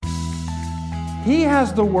He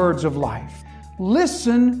has the words of life.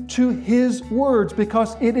 Listen to His words,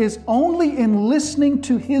 because it is only in listening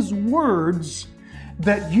to His words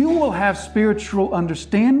that you will have spiritual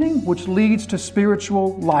understanding, which leads to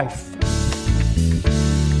spiritual life.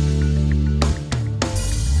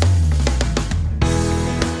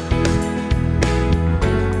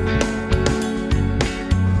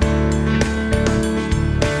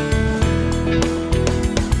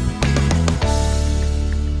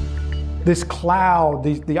 This cloud,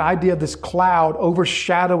 the idea of this cloud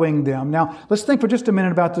overshadowing them. Now, let's think for just a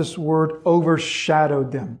minute about this word,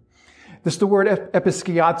 overshadowed them. This is the word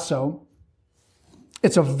episkiazo.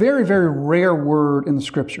 It's a very, very rare word in the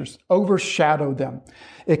Scriptures, overshadowed them.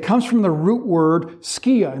 It comes from the root word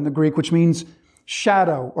skia in the Greek, which means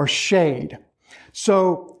shadow or shade.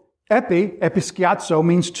 So, episkiazo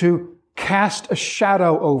means to cast a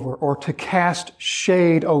shadow over or to cast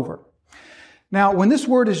shade over. Now, when this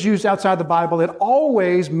word is used outside the Bible, it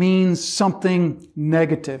always means something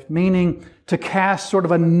negative, meaning to cast sort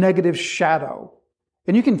of a negative shadow.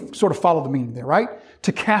 And you can sort of follow the meaning there, right?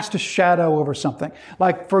 To cast a shadow over something.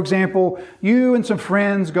 Like, for example, you and some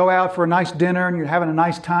friends go out for a nice dinner and you're having a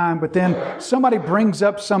nice time, but then somebody brings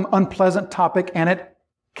up some unpleasant topic and it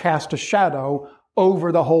casts a shadow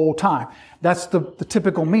over the whole time. That's the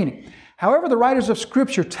typical meaning. However, the writers of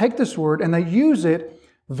Scripture take this word and they use it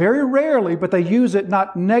very rarely, but they use it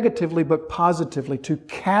not negatively, but positively, to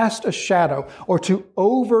cast a shadow or to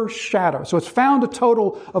overshadow. So it's found a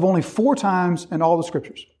total of only 4 times in all the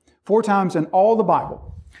Scriptures. 4 times in all the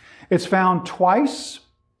Bible. It's found twice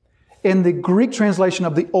in the Greek translation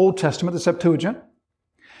of the Old Testament, the Septuagint.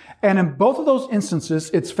 And in both of those instances,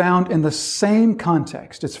 it's found in the same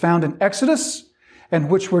context. It's found in Exodus, in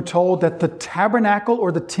which we're told that the tabernacle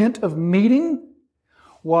or the tent of meeting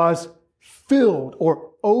was filled or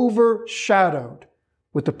overshadowed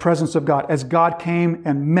with the presence of God as God came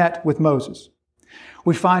and met with Moses.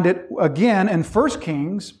 We find it again in 1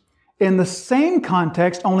 Kings in the same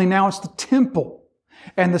context, only now it's the temple.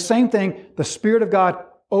 And the same thing, the Spirit of God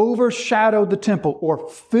overshadowed the temple or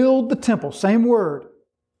filled the temple, same word.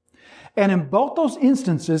 And in both those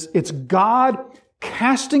instances, it's God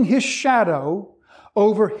casting His shadow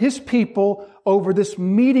over His people, over this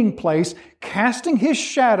meeting place, casting His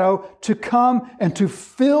shadow to come and to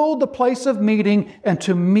fill the place of meeting and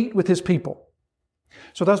to meet with His people.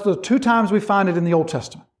 So that's the 2 times we find it in the Old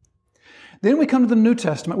Testament. Then we come to the New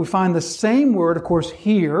Testament. We find the same word, of course,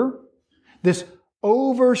 here, this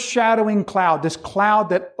overshadowing cloud, this cloud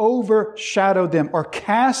that overshadowed them or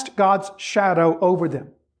cast God's shadow over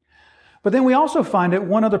them. But then we also find it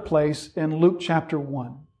one other place in Luke chapter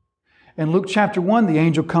 1. In Luke chapter 1, the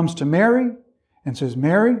angel comes to Mary and says,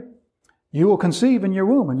 Mary, you will conceive in your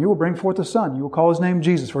womb and you will bring forth a son. You will call his name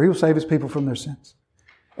Jesus, for he will save his people from their sins.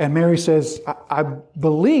 And Mary says, I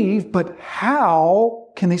believe, but how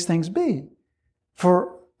can these things be?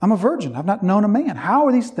 For I'm a virgin. I've not known a man. How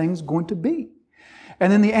are these things going to be?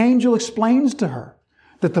 And then the angel explains to her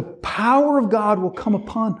that the power of God will come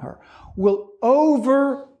upon her, will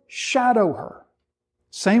overshadow her.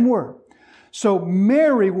 Same word. So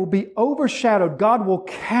Mary will be overshadowed. God will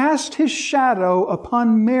cast His shadow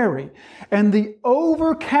upon Mary. And the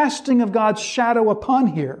overcasting of God's shadow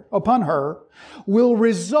upon her will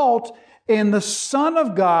result in the Son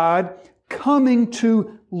of God coming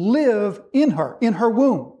to live in her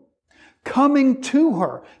womb. Coming to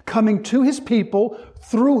her, coming to His people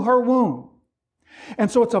through her womb.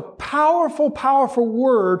 And so it's a powerful, powerful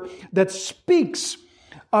word that speaks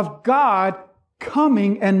of God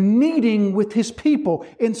coming and meeting with His people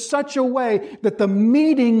in such a way that the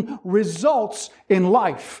meeting results in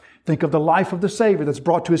life. Think of the life of the Savior that's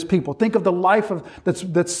brought to His people. Think of the life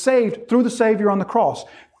that's saved through the Savior on the cross.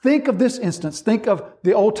 Think of this instance. Think of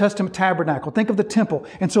the Old Testament tabernacle. Think of the temple.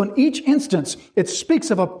 And so in each instance, it speaks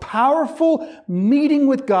of a powerful meeting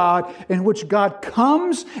with God in which God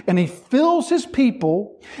comes and He fills His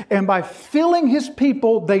people. And by filling His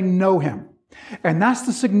people, they know Him. And that's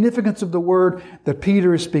the significance of the word that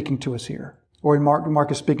Peter is speaking to us here. Or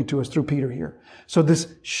Mark is speaking to us through Peter here. So this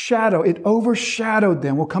shadow, it overshadowed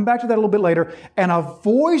them. We'll come back to that a little bit later. And a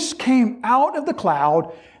voice came out of the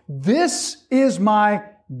cloud. This is my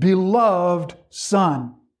beloved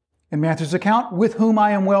Son. In Matthew's account, with whom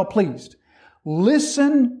I am well pleased.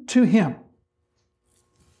 Listen to Him.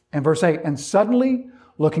 And verse 8, and suddenly,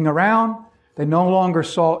 looking around, they no longer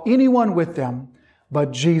saw anyone with them,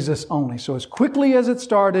 but Jesus only. So as quickly as it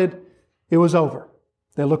started, it was over.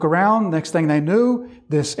 They look around, next thing they knew,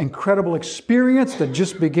 this incredible experience that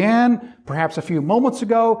just began perhaps a few moments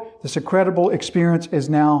ago, this incredible experience is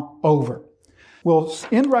now over. We'll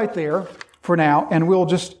end right there for now, and we'll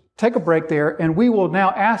just take a break there, and we will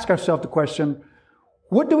now ask ourselves the question,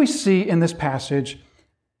 what do we see in this passage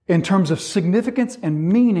in terms of significance and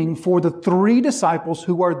meaning for the three disciples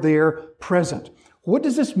who are there present? What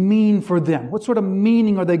does this mean for them? What sort of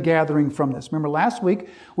meaning are they gathering from this? Remember last week,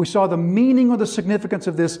 we saw the meaning or the significance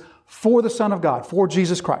of this for the Son of God, for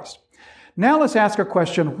Jesus Christ. Now let's ask our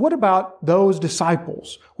question, what about those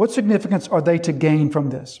disciples? What significance are they to gain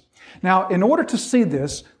from this? Now, in order to see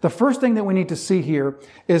this, the first thing that we need to see here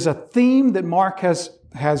is a theme that Mark has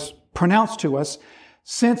pronounced to us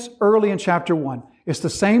since early in chapter 1. It's the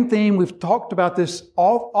same theme. We've talked about this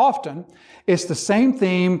often. It's the same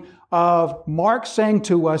theme of Mark saying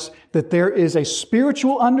to us that there is a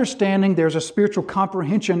spiritual understanding, there's a spiritual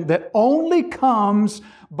comprehension that only comes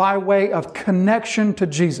by way of connection to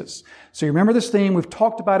Jesus. So you remember this theme, we've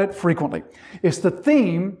talked about it frequently. It's the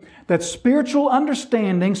theme that spiritual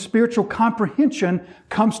understanding, spiritual comprehension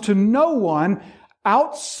comes to no one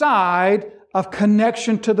outside of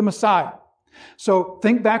connection to the Messiah. So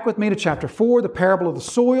think back with me to chapter 4, the parable of the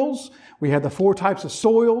soils. We had the 4 types of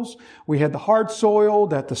soils. We had the hard soil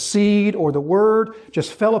that the seed or the word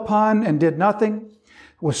just fell upon and did nothing,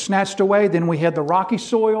 was snatched away. Then we had the rocky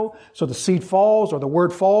soil. So the seed falls or the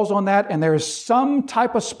word falls on that, and there is some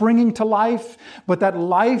type of springing to life, but that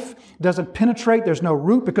life doesn't penetrate. There's no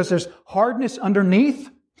root because there's hardness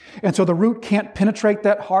underneath. And so the root can't penetrate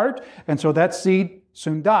that heart, and so that seed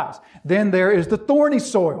soon dies. Then there is the thorny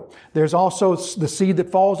soil. There's also the seed that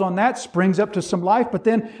falls on that, springs up to some life, but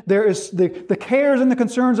then there is the cares and the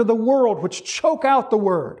concerns of the world which choke out the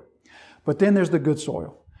word. But then there's the good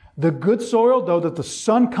soil. The good soil, though that the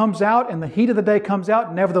sun comes out and the heat of the day comes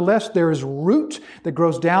out, nevertheless there is root that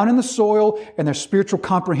grows down in the soil, and there's spiritual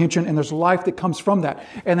comprehension, and there's life that comes from that.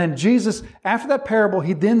 And then Jesus, after that parable,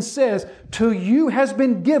 He then says, to you has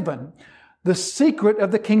been given the secret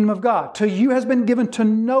of the kingdom of God. To you has been given to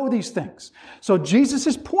know these things. So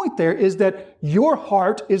Jesus' point there is that your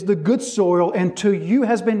heart is the good soil, and to you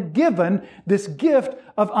has been given this gift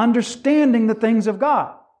of understanding the things of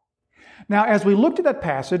God. Now, as we looked at that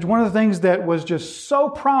passage, one of the things that was just so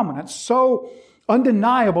prominent, so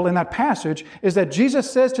undeniable in that passage is that Jesus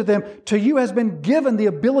says to them, to you has been given the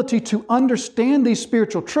ability to understand these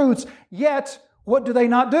spiritual truths, yet what do they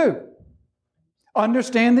not do?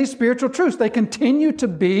 Understand these spiritual truths. They continue to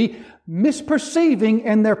be misperceiving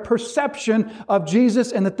in their perception of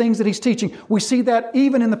Jesus and the things that He's teaching. We see that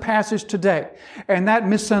even in the passage today. And that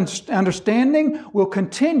misunderstanding will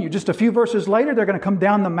continue. Just a few verses later, they're going to come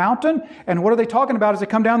down the mountain. And what are they talking about as they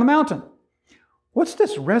come down the mountain? What's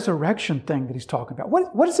this resurrection thing that He's talking about?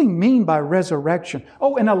 What does He mean by resurrection?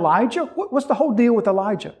 Oh, and Elijah? What's the whole deal with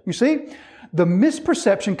Elijah? You see, the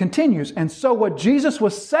misperception continues. And so what Jesus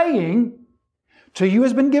was saying, to you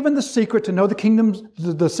has been given the secret to know the kingdoms,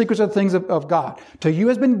 the secrets of the things of God. To you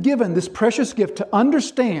has been given this precious gift to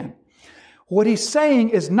understand. What He's saying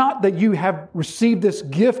is not that you have received this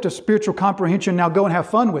gift of spiritual comprehension, now go and have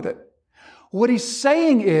fun with it. What He's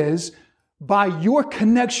saying is, by your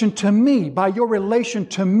connection to me, by your relation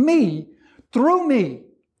to me, through me,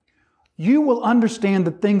 you will understand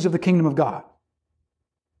the things of the kingdom of God.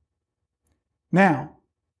 Now,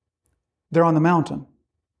 they're on the mountain.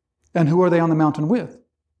 And who are they on the mountain with?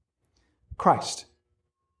 Christ.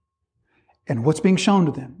 And what's being shown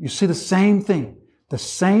to them? You see the same thing. The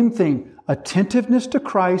same thing. Attentiveness to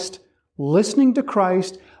Christ, listening to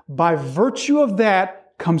Christ. By virtue of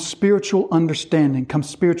that comes spiritual understanding, comes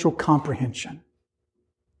spiritual comprehension.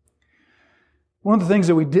 One of the things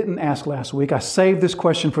that we didn't ask last week, I saved this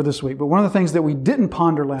question for this week, but one of the things that we didn't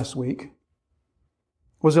ponder last week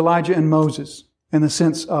was Elijah and Moses, in the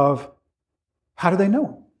sense of, how do they know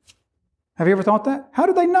him? Have you ever thought that? How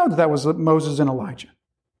did they know that was Moses and Elijah?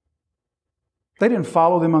 They didn't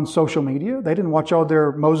follow them on social media. They didn't watch all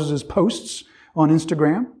their Moses' posts on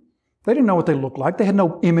Instagram. They didn't know what they looked like. They had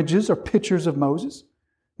no images or pictures of Moses,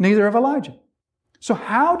 neither of Elijah. So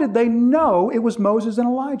how did they know it was Moses and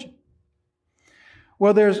Elijah?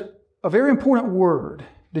 Well, there's a very important word.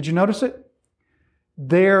 Did you notice it?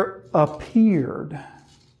 There appeared.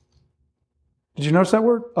 Did you notice that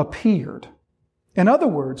word? Appeared. In other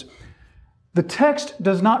words, the text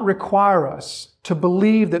does not require us to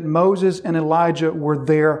believe that Moses and Elijah were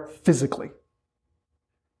there physically.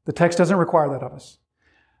 The text doesn't require that of us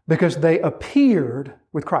because they appeared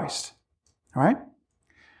with Christ. All right?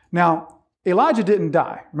 Now, Elijah didn't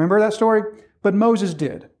die. Remember that story? But Moses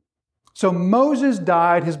did. So Moses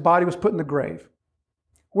died. His body was put in the grave.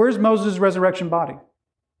 Where's Moses' resurrection body?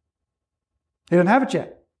 He didn't have it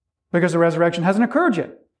yet because the resurrection hasn't occurred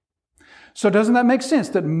yet. So doesn't that make sense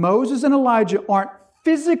that Moses and Elijah aren't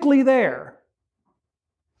physically there,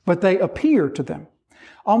 but they appear to them?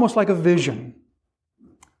 almost like a vision.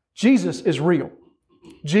 Jesus is real.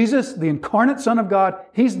 Jesus, the incarnate Son of God,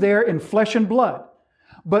 He's there in flesh and blood.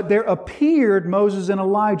 But there appeared Moses and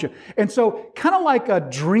Elijah. And so kind of like a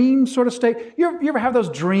dream sort of state. You ever have those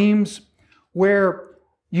dreams where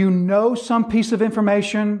you know some piece of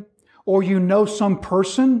information or you know some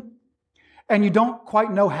person and you don't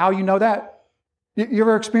quite know how you know that? You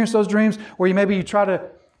ever experienced those dreams where you try to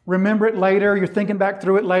remember it later, you're thinking back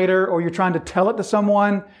through it later, or you're trying to tell it to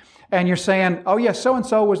someone and you're saying, oh yeah,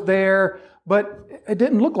 so-and-so was there, but it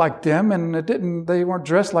didn't look like them and they weren't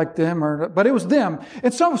dressed like them, but it was them.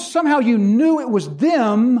 And so somehow you knew it was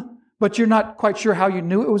them, but you're not quite sure how you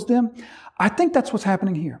knew it was them. I think that's what's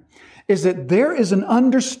happening here, is that there is an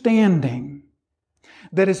understanding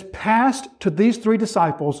that is passed to these three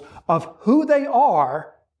disciples of who they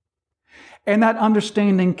are, and that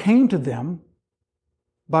understanding came to them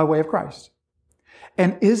by way of Christ.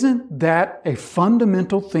 And isn't that a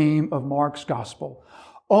fundamental theme of Mark's gospel?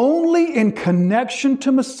 Only in connection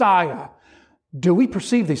to Messiah do we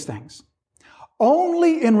perceive these things.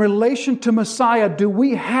 Only in relation to Messiah do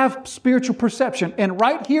we have spiritual perception. And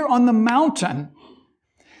right here on the mountain,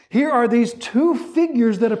 here are these two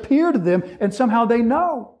figures that appear to them, and somehow they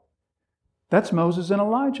know. That's Moses and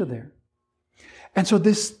Elijah there. And so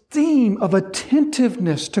this theme of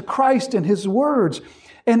attentiveness to Christ and His words,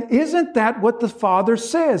 and isn't that what the Father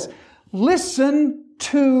says? Listen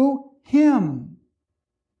to Him.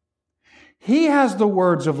 He has the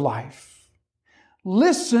words of life.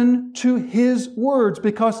 Listen to His words,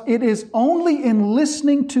 because it is only in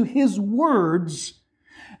listening to His words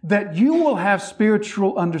that you will have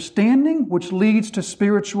spiritual understanding, which leads to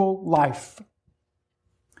spiritual life.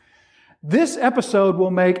 This episode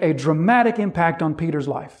will make a dramatic impact on Peter's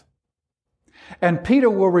life. And Peter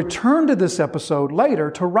will return to this episode later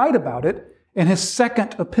to write about it in his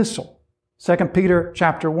second epistle, 2 Peter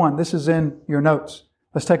chapter 1. This is in your notes.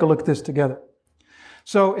 Let's take a look at this together.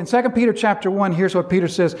 So in 2 Peter chapter 1, here's what Peter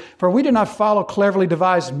says. For we did not follow cleverly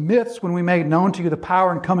devised myths when we made known to you the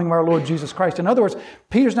power and coming of our Lord Jesus Christ. In other words,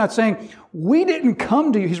 Peter's not saying, we didn't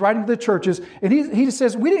come to you. He's writing to the churches. And he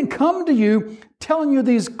says, we didn't come to you telling you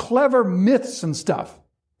these clever myths and stuff.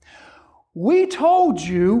 We told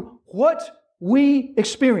you what we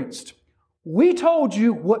experienced. We told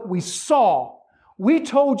you what we saw. We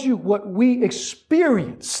told you what we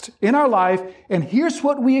experienced in our life. And here's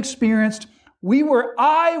what we experienced. We were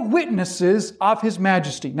eyewitnesses of His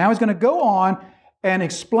majesty. Now he's going to go on and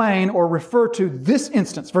explain or refer to this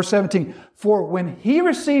instance. Verse 17, for when He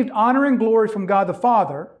received honor and glory from God the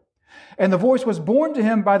Father, and the voice was borne to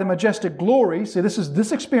Him by the majestic glory. See, this is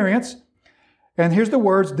this experience. And here's the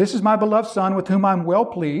words, this is my beloved Son with whom I'm well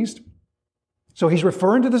pleased. So he's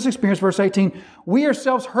referring to this experience. Verse 18, we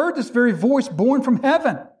ourselves heard this very voice borne from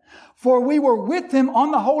heaven, for we were with Him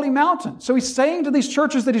on the holy mountain. So he's saying to these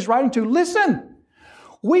churches that he's writing to, listen,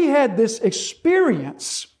 we had this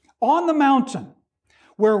experience on the mountain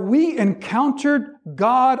where we encountered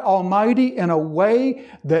God Almighty in a way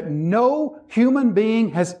that no human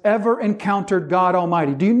being has ever encountered God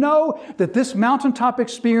Almighty. Do you know that this mountaintop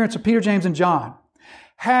experience of Peter, James, and John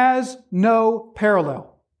has no parallel?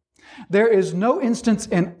 There is no instance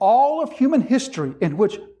in all of human history in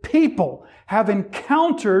which people have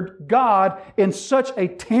encountered God in such a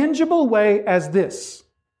tangible way as this.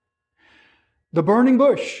 The burning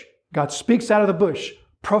bush, God speaks out of the bush.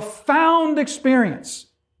 Profound experience,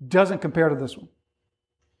 doesn't compare to this one.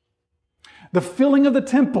 The filling of the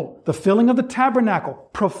temple, the filling of the tabernacle,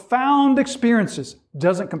 profound experiences,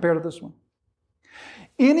 doesn't compare to this one.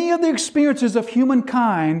 Any of the experiences of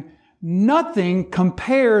humankind, nothing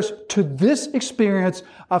compares to this experience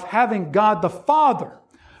of having God the Father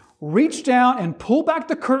reach down and pull back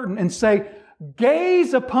the curtain and say,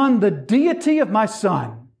 gaze upon the deity of my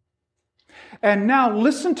Son. And now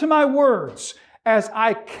listen to my words as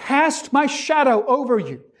I cast my shadow over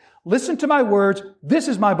you. Listen to my words. This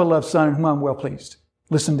is my beloved Son in whom I'm well pleased.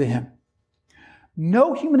 Listen to Him.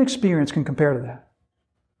 No human experience can compare to that.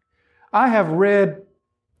 I have read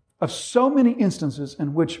of so many instances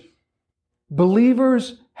in which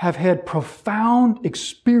believers have had profound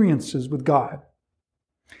experiences with God.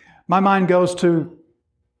 My mind goes to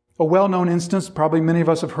a well-known instance, probably many of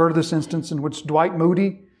us have heard of this instance, in which Dwight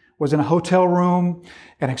Moody was in a hotel room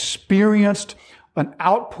and experienced an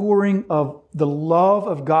outpouring of the love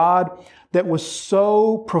of God that was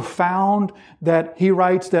so profound that he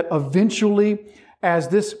writes that eventually, as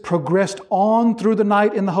this progressed on through the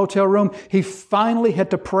night in the hotel room, he finally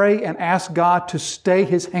had to pray and ask God to stay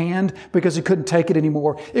his hand because he couldn't take it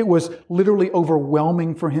anymore. It was literally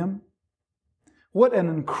overwhelming for him. What an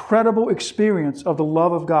incredible experience of the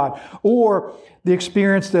love of God. Or the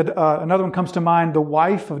experience that another one comes to mind, the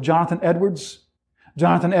wife of Jonathan Edwards.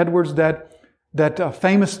 Jonathan Edwards, that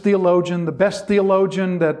famous theologian, the best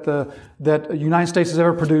theologian that the United States has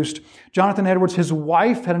ever produced. Jonathan Edwards, his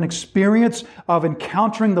wife had an experience of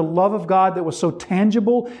encountering the love of God that was so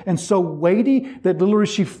tangible and so weighty that literally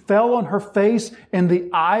she fell on her face in the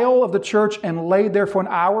aisle of the church and laid there for an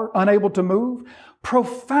hour, unable to move.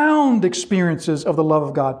 Profound experiences of the love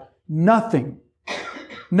of God. Nothing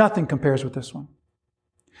compares with this one.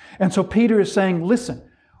 And so Peter is saying, listen,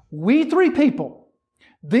 these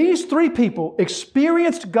three people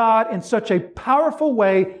experienced God in such a powerful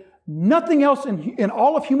way, nothing else in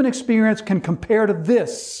all of human experience can compare to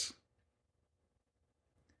this.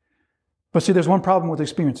 But see, there's one problem with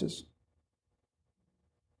experiences.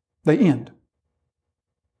 They end.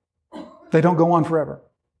 They don't go on forever.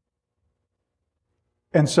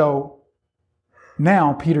 And so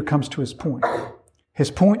now Peter comes to his point.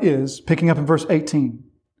 His point is, picking up in verse 19.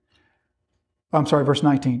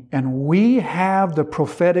 And we have the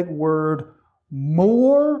prophetic word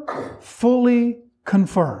more fully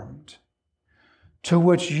confirmed, to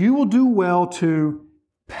which you will do well to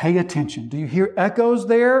pay attention. Do you hear echoes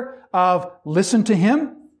there of listen to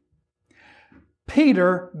him?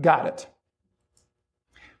 Peter got it.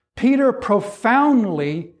 Peter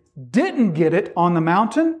profoundly didn't get it on the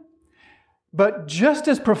mountain, but just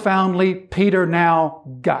as profoundly, Peter now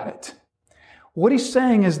got it. What he's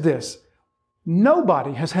saying is this: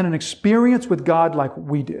 nobody has had an experience with God like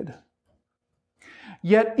we did.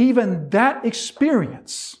 Yet even that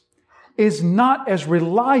experience is not as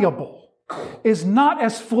reliable, is not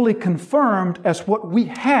as fully confirmed as what we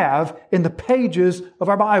have in the pages of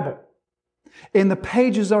our Bible, in the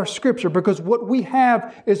pages of our Scripture, because what we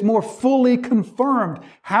have is more fully confirmed.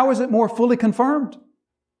 How is it more fully confirmed?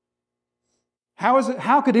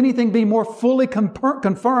 How could anything be more fully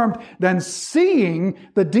confirmed than seeing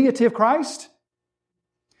the deity of Christ?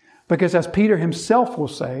 Because as Peter himself will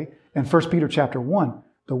say in 1 Peter chapter 1,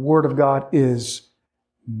 the Word of God is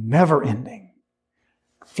never ending.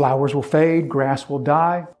 Flowers will fade, grass will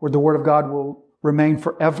die, or the Word of God will remain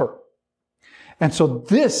forever. And so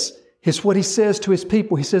this is what he says to his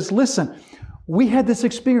people. He says, listen, we had this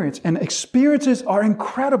experience, and experiences are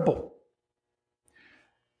incredible.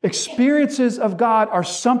 Experiences of God are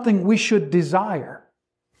something we should desire.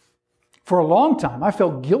 For a long time, I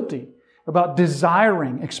felt guilty about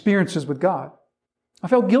desiring experiences with God. I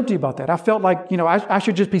felt guilty about that. I felt like, I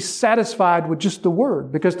should just be satisfied with just the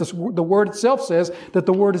Word, because the Word itself says that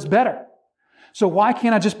the Word is better. So why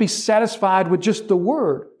can't I just be satisfied with just the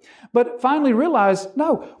Word? But finally realized,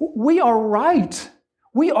 no, we are right.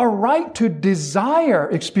 We are right to desire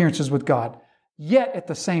experiences with God. Yet at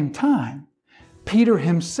the same time, Peter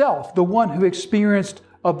himself, the one who experienced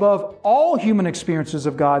above all human experiences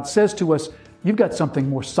of God, says to us, you've got something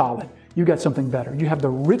more solid. You've got something better. You have the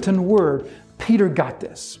written Word. Peter got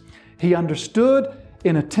this. He understood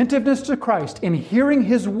in attentiveness to Christ, in hearing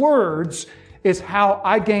His words, is how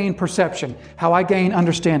I gain perception, how I gain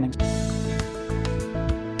understanding.